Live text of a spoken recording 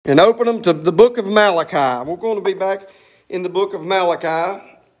and open them to the book of Malachi. We're going to be back in the book of Malachi,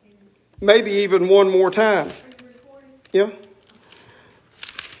 maybe even one more time. Yeah.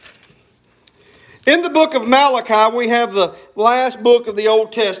 In the book of Malachi, we have the last book of the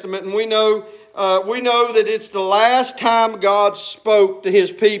Old Testament, and we know that it's the last time God spoke to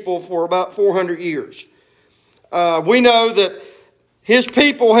His people for about 400 years. We know that His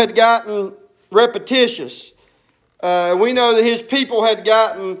people had gotten repetitious. We know that His people had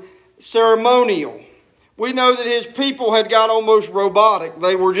gotten ceremonial. We know that His people had got almost robotic.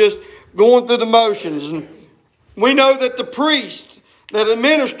 They were just going through the motions. And we know that the priests that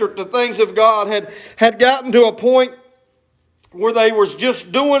administered the things of God had gotten to a point where they was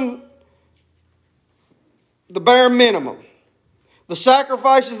just doing the bare minimum. The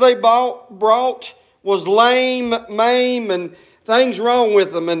sacrifices they brought was lame, maim, and things wrong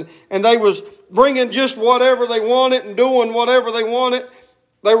with them. And they was bringing just whatever they wanted and doing whatever they wanted.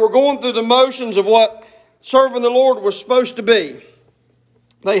 They were going through the motions of what serving the Lord was supposed to be.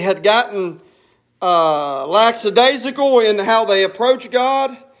 They had gotten lackadaisical in how they approach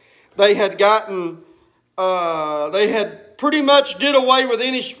God. They had pretty much did away with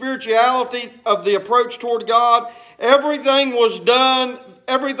any spirituality of the approach toward God. Everything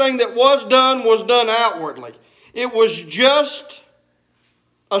that was done outwardly. It was just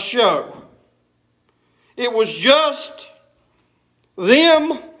a show. It was just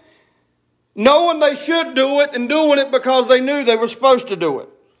them knowing they should do it and doing it because they knew they were supposed to do it.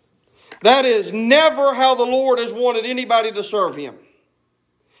 That is never how the Lord has wanted anybody to serve Him.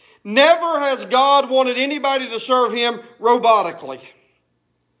 Never has God wanted anybody to serve Him robotically,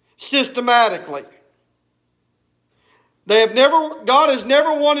 systematically. God has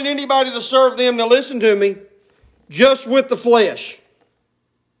never wanted anybody to serve them, now listen to me, just with the flesh.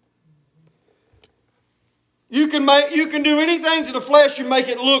 You can do anything to the flesh and make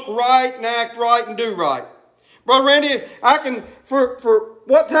it look right and act right and do right. Brother Randy, for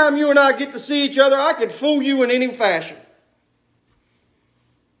what time you and I get to see each other, I could fool you in any fashion.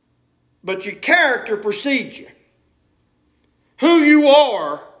 But your character precedes you. Who you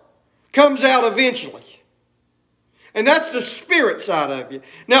are comes out eventually. And that's the spirit side of you.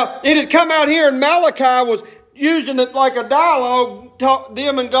 Now, it had come out here, and Malachi was using it like a dialogue,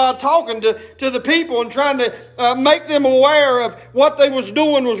 them and God talking to the people and trying to make them aware of what they was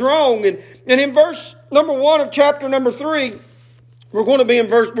doing was wrong. And in verse number 1 of chapter number 3, we're going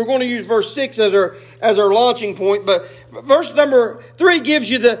to use verse 6 as our launching point. But verse number 3 gives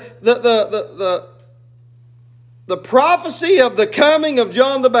you the prophecy of the coming of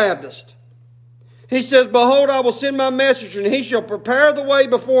John the Baptist. He says, "Behold, I will send my messenger, and he shall prepare the way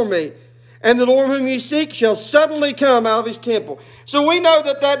before me. And the Lord whom ye seek shall suddenly come out of His temple." So we know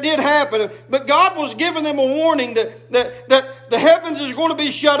that did happen. But God was giving them a warning that the heavens is going to be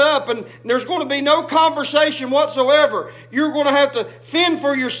shut up and there's going to be no conversation whatsoever. You're going to have to fend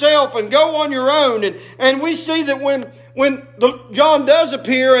for yourself and go on your own. And we see that when John does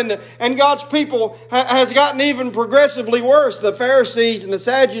appear and God's people has gotten even progressively worse. The Pharisees and the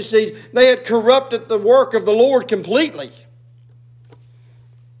Sadducees, they had corrupted the work of the Lord completely.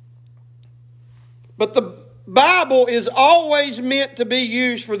 But the Bible is always meant to be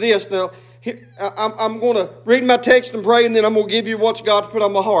used for this. Now, I'm going to read my text and pray, and then I'm going to give you what God's put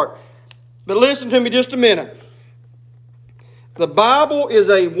on my heart. But listen to me just a minute. The Bible is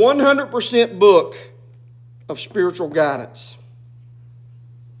a 100% book of spiritual guidance.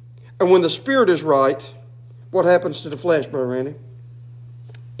 And when the Spirit is right, what happens to the flesh, Brother Randy?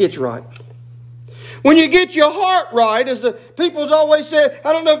 It's right. When you get your heart right, as the people's always said,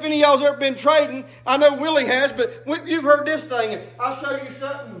 I don't know if any of y'all's ever been trading. I know Willie has, but you've heard this thing. I'll show you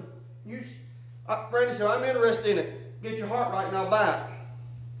something. Randy said, I'm interested in it. Get your heart right and I'll buy it.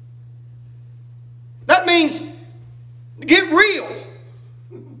 That means get real.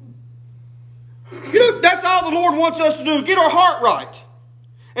 That's all the Lord wants us to do. Get our heart right.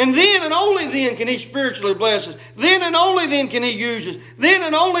 And then and only then can He spiritually bless us. Then and only then can He use us. Then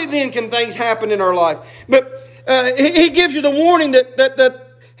and only then can things happen in our life. But He gives you the warning that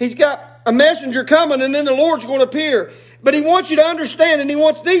He's got a messenger coming and then the Lord's going to appear. But He wants you to understand, and He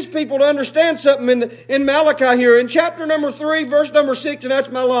wants these people to understand something in Malachi here. In chapter number 3, verse number 6, and that's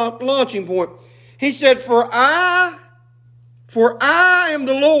my launching point. He said, For I am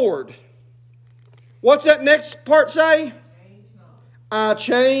the Lord. What's that next part say? I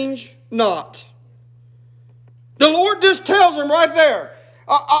change not. The Lord just tells them right there.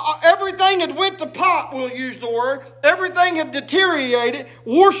 Everything had went to pot, we'll use the word. Everything had deteriorated.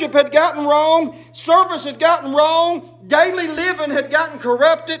 Worship had gotten wrong. Service had gotten wrong. Daily living had gotten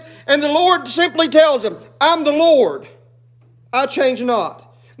corrupted. And the Lord simply tells them, I'm the Lord. I change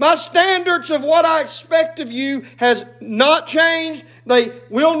not. My standards of what I expect of you has not changed. They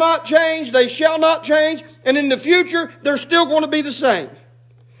will not change. They shall not change. And in the future, they're still going to be the same.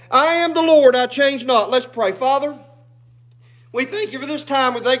 I am the Lord. I change not. Let's pray. Father, we thank you for this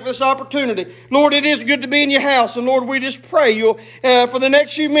time. We thank you for this opportunity. Lord, it is good to be in your house. And Lord, we just pray you'll, for the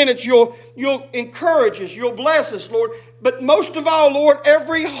next few minutes, you'll encourage us. You'll bless us, Lord. But most of all, Lord,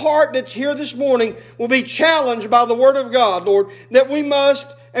 every heart that's here this morning will be challenged by the Word of God, Lord, that we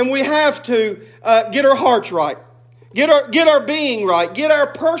must and we have to get our hearts right. Get our being right. Get our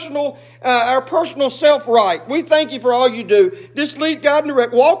personal self right. We thank you for all you do. Just lead, guide, and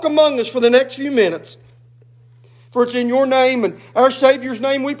direct. Walk among us for the next few minutes. For it's in your name and our Savior's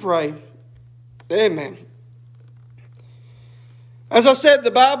name we pray. Amen. As I said,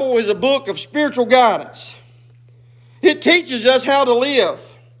 the Bible is a book of spiritual guidance. It teaches us how to live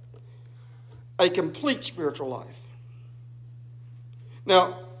a complete spiritual life.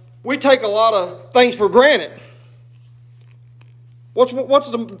 Now, we take a lot of things for granted. What's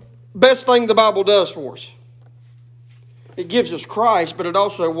the best thing the Bible does for us? It gives us Christ, but it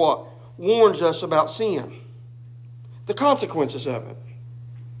also what? Warns us about sin. The consequences of it.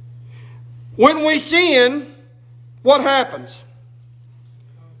 When we sin, what happens?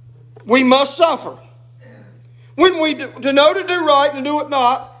 We must suffer. When we to know to do right and do it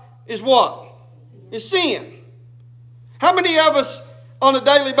not is what? Is sin. How many of us on a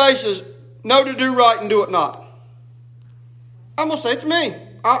daily basis know to do right and do it not? I'm going to say it's me.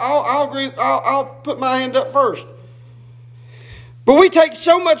 I'll agree. I'll put my hand up first. But we take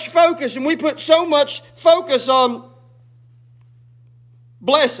so much focus and we put so much focus on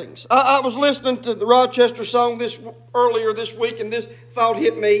blessings. I was listening to the Rochester song earlier this week, and this thought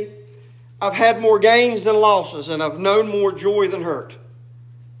hit me. I've had more gains than losses, and I've known more joy than hurt.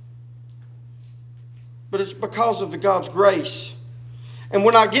 But it's because of God's grace. And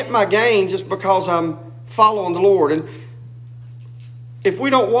when I get my gains, it's because I'm following the Lord. And if we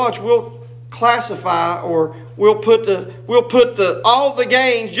don't watch, we'll classify or we'll put all the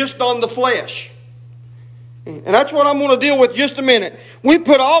gains just on the flesh. And that's what I'm going to deal with just a minute. We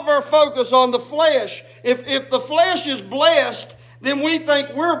put all of our focus on the flesh. If the flesh is blessed, then we think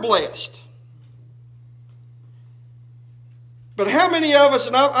we're blessed. But how many of us,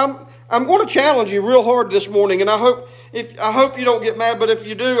 and I'm going to challenge you real hard this morning, and I hope you don't get mad, but if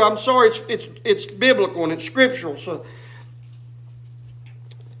you do, I'm sorry, it's biblical and it's scriptural. So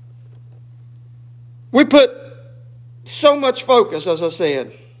we put so much focus, as I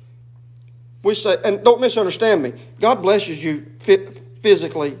said. We say, and don't misunderstand me, God blesses you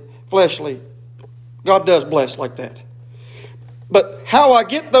physically, fleshly. God does bless like that. But how I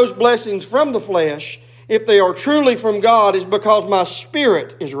get those blessings from the flesh, if they are truly from God, is because my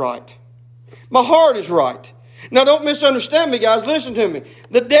spirit is right. My heart is right. Now don't misunderstand me, guys. Listen to me.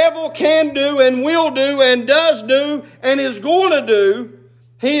 The devil can do and will do and does do and is going to do.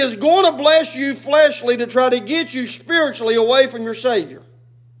 He is going to bless you fleshly to try to get you spiritually away from your Savior.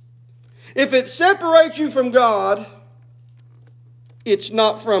 If it separates you from God, it's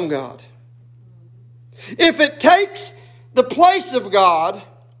not from God. If it takes the place of God,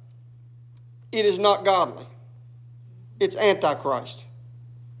 it is not godly. It's Antichrist.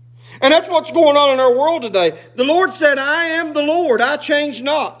 And that's what's going on in our world today. The Lord said, I am the Lord, I change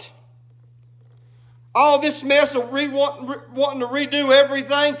not. All this mess of wanting to redo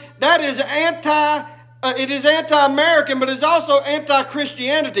everything, that is it is anti-American, but it's also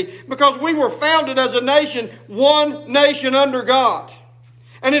anti-Christianity, because we were founded as a nation, one nation under God.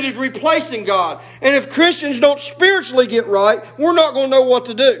 And it is replacing God. And if Christians don't spiritually get right, we're not going to know what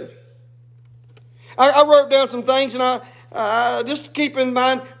to do. I wrote down some things, and I just to keep in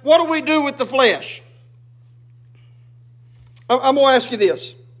mind, what do we do with the flesh? I'm going to ask you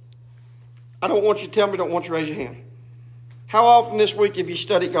this. I don't want you to tell me, don't want you to raise your hand. How often this week have you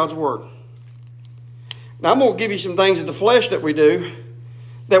studied God's Word? Now, I'm going to give you some things of the flesh that we do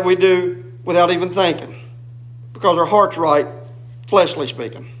without even thinking, because our heart's right, fleshly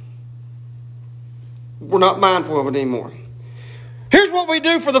speaking. We're not mindful of it anymore. Here's what we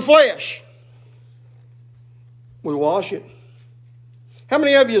do for the flesh. We wash it. How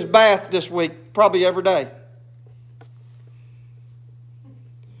many of you has bathed this week? Probably every day.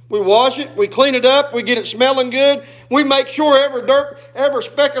 We wash it, we clean it up, we get it smelling good. We make sure every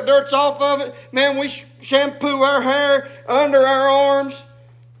speck of dirt's off of it. Man, we shampoo our hair, under our arms,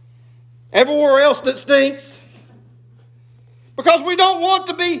 everywhere else that stinks. Because we don't want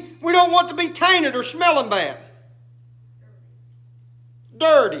to be tainted or smelling bad.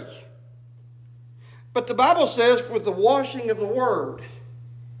 Dirty. But the Bible says, with the washing of the Word,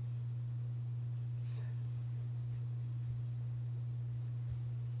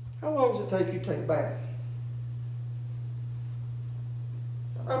 How long does it take you to take a bath?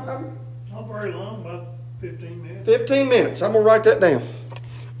 Not very long, about 15 minutes. 15 minutes. I'm going to write that down.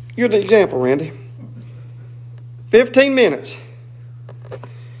 You're the example, Randy. 15 minutes.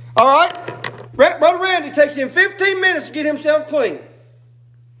 All right. Brother Randy takes him 15 minutes to get himself clean.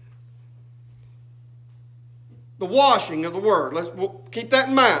 The washing of the Word. We'll keep that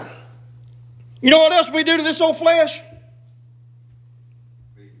in mind. You know what else we do to this old flesh?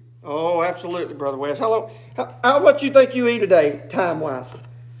 Oh, absolutely, Brother West. How much you think you eat a day, time-wise?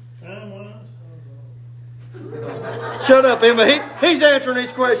 Time-wise? Shut up, Emma. He's answering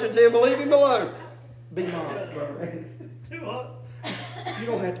these questions, Emma. Leave him alone. Be honest, Brother Randy. Too hot. You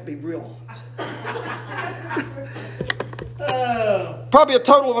don't have to be real honest. Probably a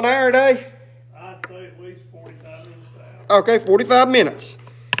total of an hour a day. I'd say at least 45 minutes an hour. Okay, 45 minutes.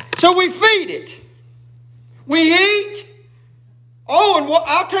 So we feed it. We eat. Oh, and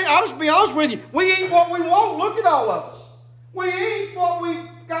I'll just be honest with you. We eat what we want. Look at all of us. We eat what we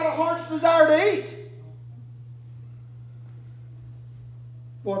got a heart's desire to eat.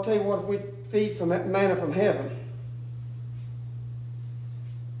 Well, I'll tell you what, if we feed from that manna from heaven,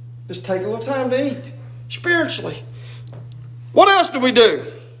 just take a little time to eat spiritually. What else do we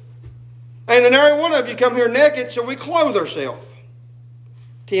do? And in every one of you come here naked, so we clothe ourselves.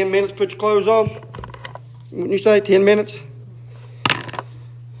 10 minutes, put your clothes on. Wouldn't you say 10 minutes?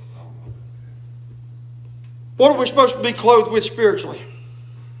 What are we supposed to be clothed with spiritually?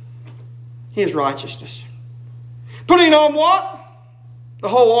 His righteousness. Putting on what? The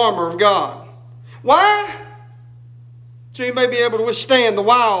whole armor of God. Why? So you may be able to withstand the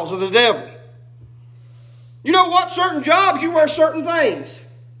wiles of the devil. You know what? Certain jobs, you wear certain things.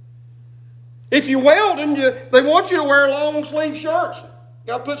 If you're welding, they want you to wear long sleeve shirts.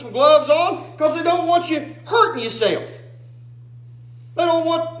 Got to put some gloves on because they don't want you hurting yourself. They don't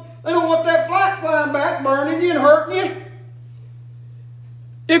want that flak flying back, burning you and hurting you.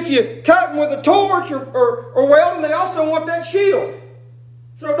 If you're cutting with a torch or welding, they also want that shield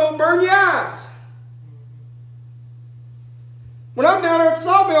so it don't burn your eyes. When I'm down there at the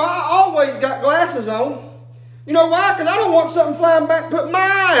sawmill, I always got glasses on. You know why? Because I don't want something flying back and put my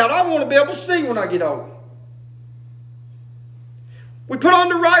eye out. I want to be able to see when I get old. We put on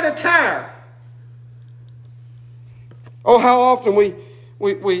the right attire. Oh, how often we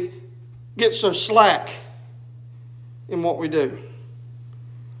get so slack in what we do.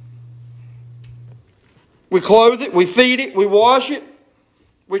 We clothe it, we feed it, we wash it.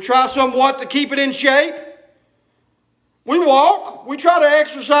 We try somewhat to keep it in shape. We walk, we try to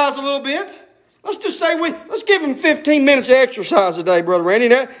exercise a little bit. Let's just say let's give him 15 minutes of exercise a day, Brother Randy.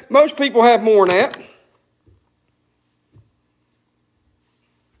 Now, most people have more than that.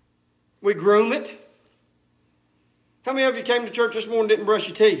 We groom it. How many of you came to church this morning and didn't brush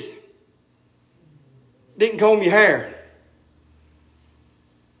your teeth? Didn't comb your hair?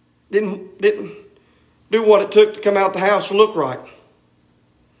 Didn't do what it took to come out the house to look right?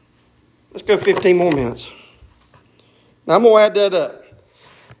 Let's go 15 more minutes. Now, I'm going to add that up.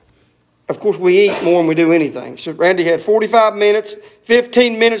 Of course, we eat more than we do anything. So Randy had 45 minutes,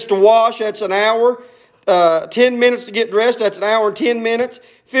 15 minutes to wash, that's an hour. 10 minutes to get dressed, that's an hour and 10 minutes.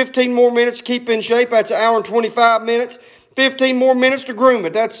 15 more minutes to keep in shape, that's an hour and 25 minutes. 15 more minutes to groom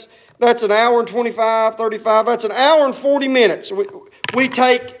it, that's an hour and 25, 35, that's an hour and 40 minutes. We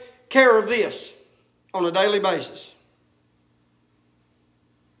take care of this on a daily basis.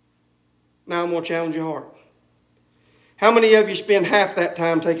 Now I'm going to challenge your heart. How many of you spend half that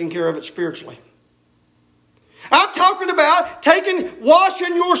time taking care of it spiritually? I'm talking about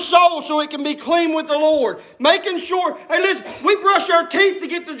washing your soul so it can be clean with the Lord. Making sure, hey listen, we brush our teeth to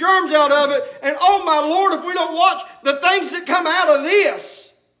get the germs out of it. And oh my Lord, if we don't watch, the things that come out of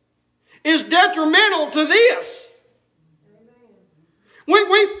this is detrimental to this.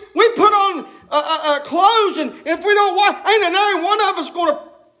 We put on clothes, and if we don't watch, ain't every one of us going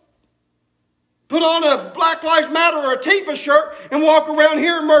to put on a Black Lives Matter or a Tifa shirt and walk around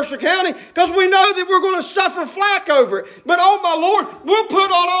here in Mercer County because we know that we're going to suffer flack over it. But oh my Lord, we'll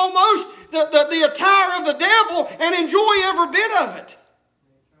put on almost the attire of the devil and enjoy every bit of it.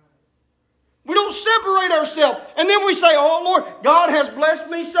 We don't separate ourselves. And then we say, oh Lord, God has blessed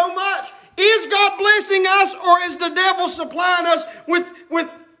me so much. Is God blessing us, or is the devil supplying us with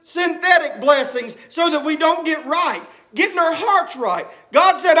synthetic blessings so that we don't get right? Getting our hearts right.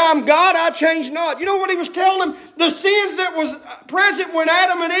 God said, I'm God, I change not. You know what he was telling them? The sins that was present when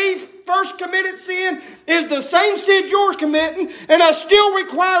Adam and Eve first committed sin is the same sin you're committing, and I still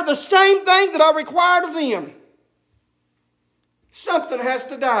require the same thing that I required of them. Something has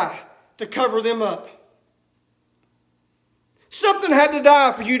to die to cover them up. Something had to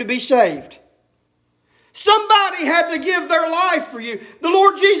die for you to be saved. Somebody had to give their life for you. The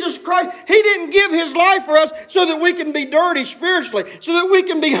Lord Jesus Christ, He didn't give His life for us so that we can be dirty spiritually, so that we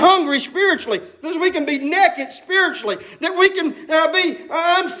can be hungry spiritually, that we can be naked spiritually, that we can be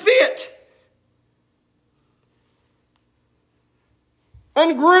unfit.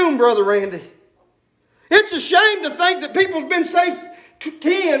 Ungroomed, Brother Randy. It's a shame to think that people's been saved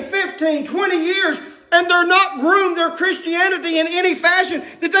 10, 15, 20 years and they're not groomed their Christianity in any fashion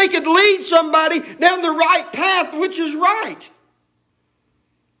that they could lead somebody down the right path, which is right.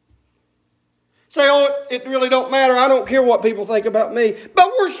 Say, oh, it really don't matter. I don't care what people think about me. But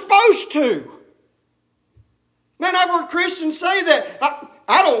we're supposed to. Man, I've heard Christians say that.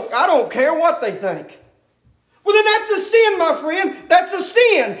 I don't care what they think. Well, then that's a sin, my friend. That's a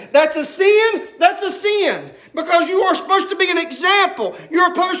sin. That's a sin. That's a sin. Because you are supposed to be an example.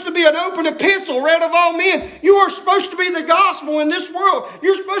 You're supposed to be an open epistle read of all men. You are supposed to be the gospel in this world.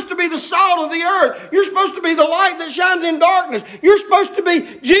 You're supposed to be the salt of the earth. You're supposed to be the light that shines in darkness. You're supposed to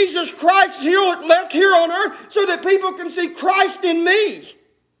be Jesus Christ left here on earth so that people can see Christ in me.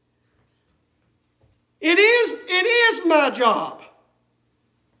 It is my job.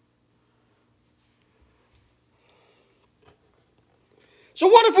 So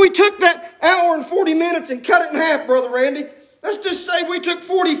what if we took that hour and 40 minutes and cut it in half, Brother Randy? Let's just say we took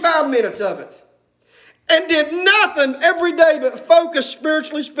 45 minutes of it and did nothing every day but focus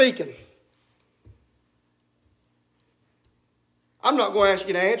spiritually speaking. I'm not going to ask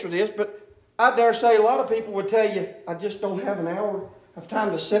you to answer this, but I dare say a lot of people would tell you, I just don't have an hour of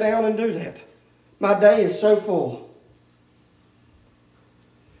time to sit down and do that. My day is so full.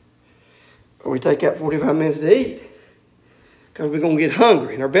 Or we take that 45 minutes to eat. Because we're going to get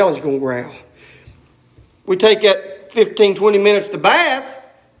hungry and our belly's going to growl. We take that 15, 20 minutes to bath.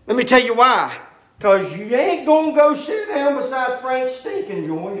 Let me tell you why. Because you ain't going to go sit down beside Frank's stinking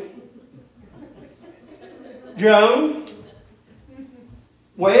joint. Joan.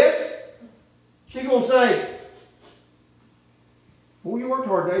 Wes. She's going to say, boy, you worked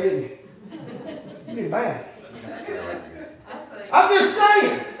hard today, didn't you? You need a bath. I'm just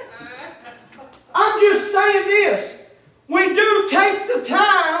saying this. We do take the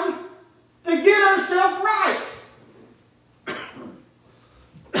time to get ourselves right.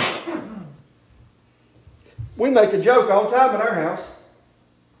 We make a joke all the time at our house.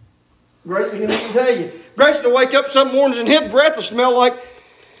 Grace can even tell you. Grace will wake up some mornings and his breath will smell like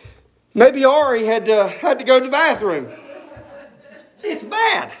maybe Ari had to go to the bathroom. It's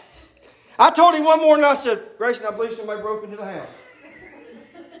bad. I told him one morning, I said, Grayson, I believe somebody broke into the house.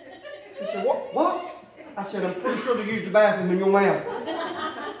 He said, what? I said, I'm pretty sure they used the bathroom in your mouth.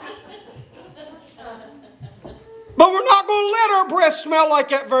 But we're not going to let our breath smell like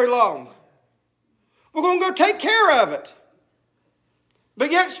that very long. We're going to go take care of it.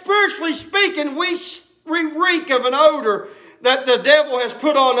 But yet, spiritually speaking, we reek of an odor that the devil has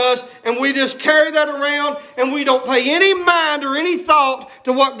put on us, and we just carry that around, and we don't pay any mind or any thought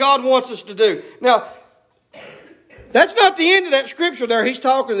to what God wants us to do. Now, that's not the end of that scripture there. He's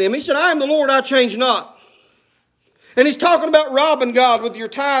talking to them. He said, I am the Lord, I change not. And he's talking about robbing God with your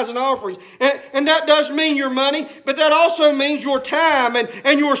tithes and offerings. And that does mean your money, but that also means your time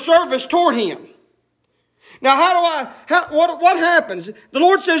and your service toward Him. Now, what happens? The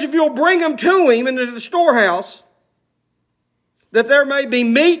Lord says if you'll bring them to Him into the storehouse, that there may be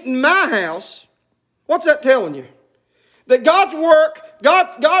meat in my house. What's that telling you? That God's work,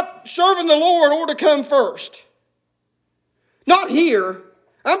 God serving the Lord ought to come first. Not here.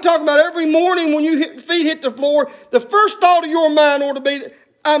 I'm talking about every morning when your feet hit the floor, the first thought of your mind ought to be,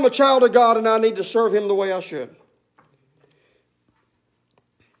 I'm a child of God and I need to serve Him the way I should.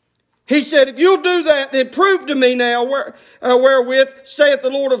 He said, if you'll do that, then prove to me now wherewith, saith the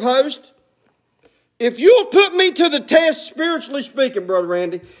Lord of hosts. If you'll put me to the test spiritually speaking, Brother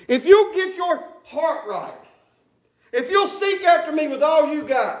Randy, if you'll get your heart right, if you'll seek after me with all you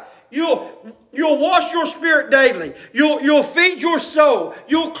got, You'll wash your spirit daily. You'll feed your soul.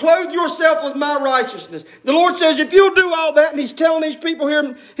 You'll clothe yourself with my righteousness. The Lord says if you'll do all that, and He's telling these people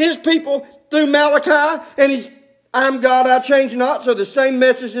here, His people through Malachi, and I'm God, I change not, so the same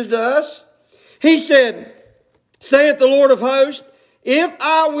message is to us. He said, saith the Lord of hosts, if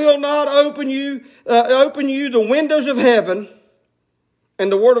I will not open you the windows of heaven,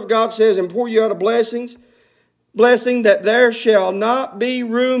 and the Word of God says, and pour you out a blessing that there shall not be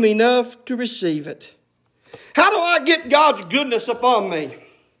room enough to receive it. How do I get God's goodness upon me?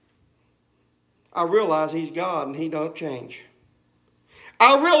 I realize He's God and He don't change.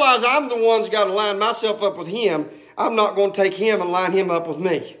 I realize I'm the one that's got to line myself up with Him. I'm not going to take Him and line Him up with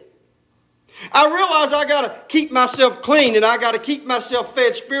me. I realize I got to keep myself clean and I got to keep myself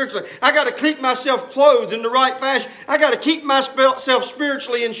fed spiritually. I got to keep myself clothed in the right fashion. I got to keep myself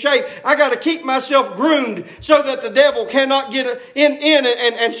spiritually in shape. I got to keep myself groomed so that the devil cannot get in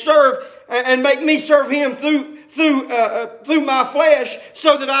and serve and make me serve him through my flesh,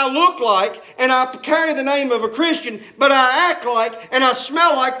 so that I look like and I carry the name of a Christian, but I act like and I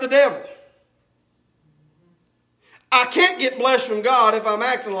smell like the devil. I can't get blessed from God if I'm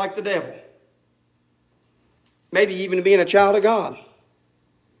acting like the devil. Maybe even being a child of God.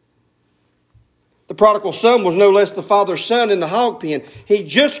 The prodigal son was no less the father's son in the hog pen. He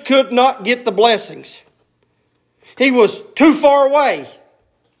just could not get the blessings. He was too far away.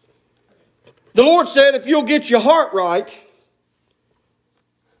 The Lord said, if you'll get your heart right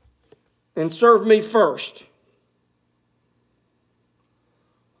and serve me first,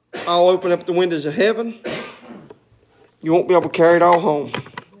 I'll open up the windows of heaven. You won't be able to carry it all home.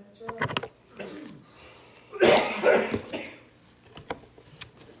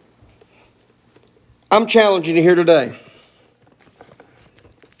 I'm challenging you here today.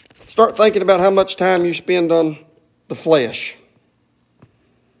 Start thinking about how much time you spend on the flesh.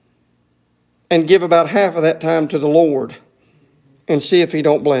 And give about half of that time to the Lord. And see if He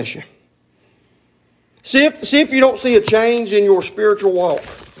don't bless you. See if you don't see a change in your spiritual walk.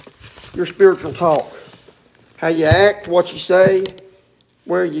 Your spiritual talk. How you act, what you say,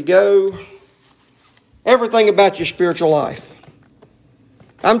 where you go. Everything about your spiritual life.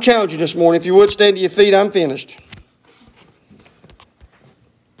 I'm challenging you this morning. If you would stand to your feet, I'm finished.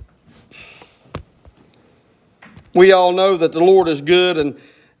 We all know that the Lord is good and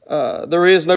there is no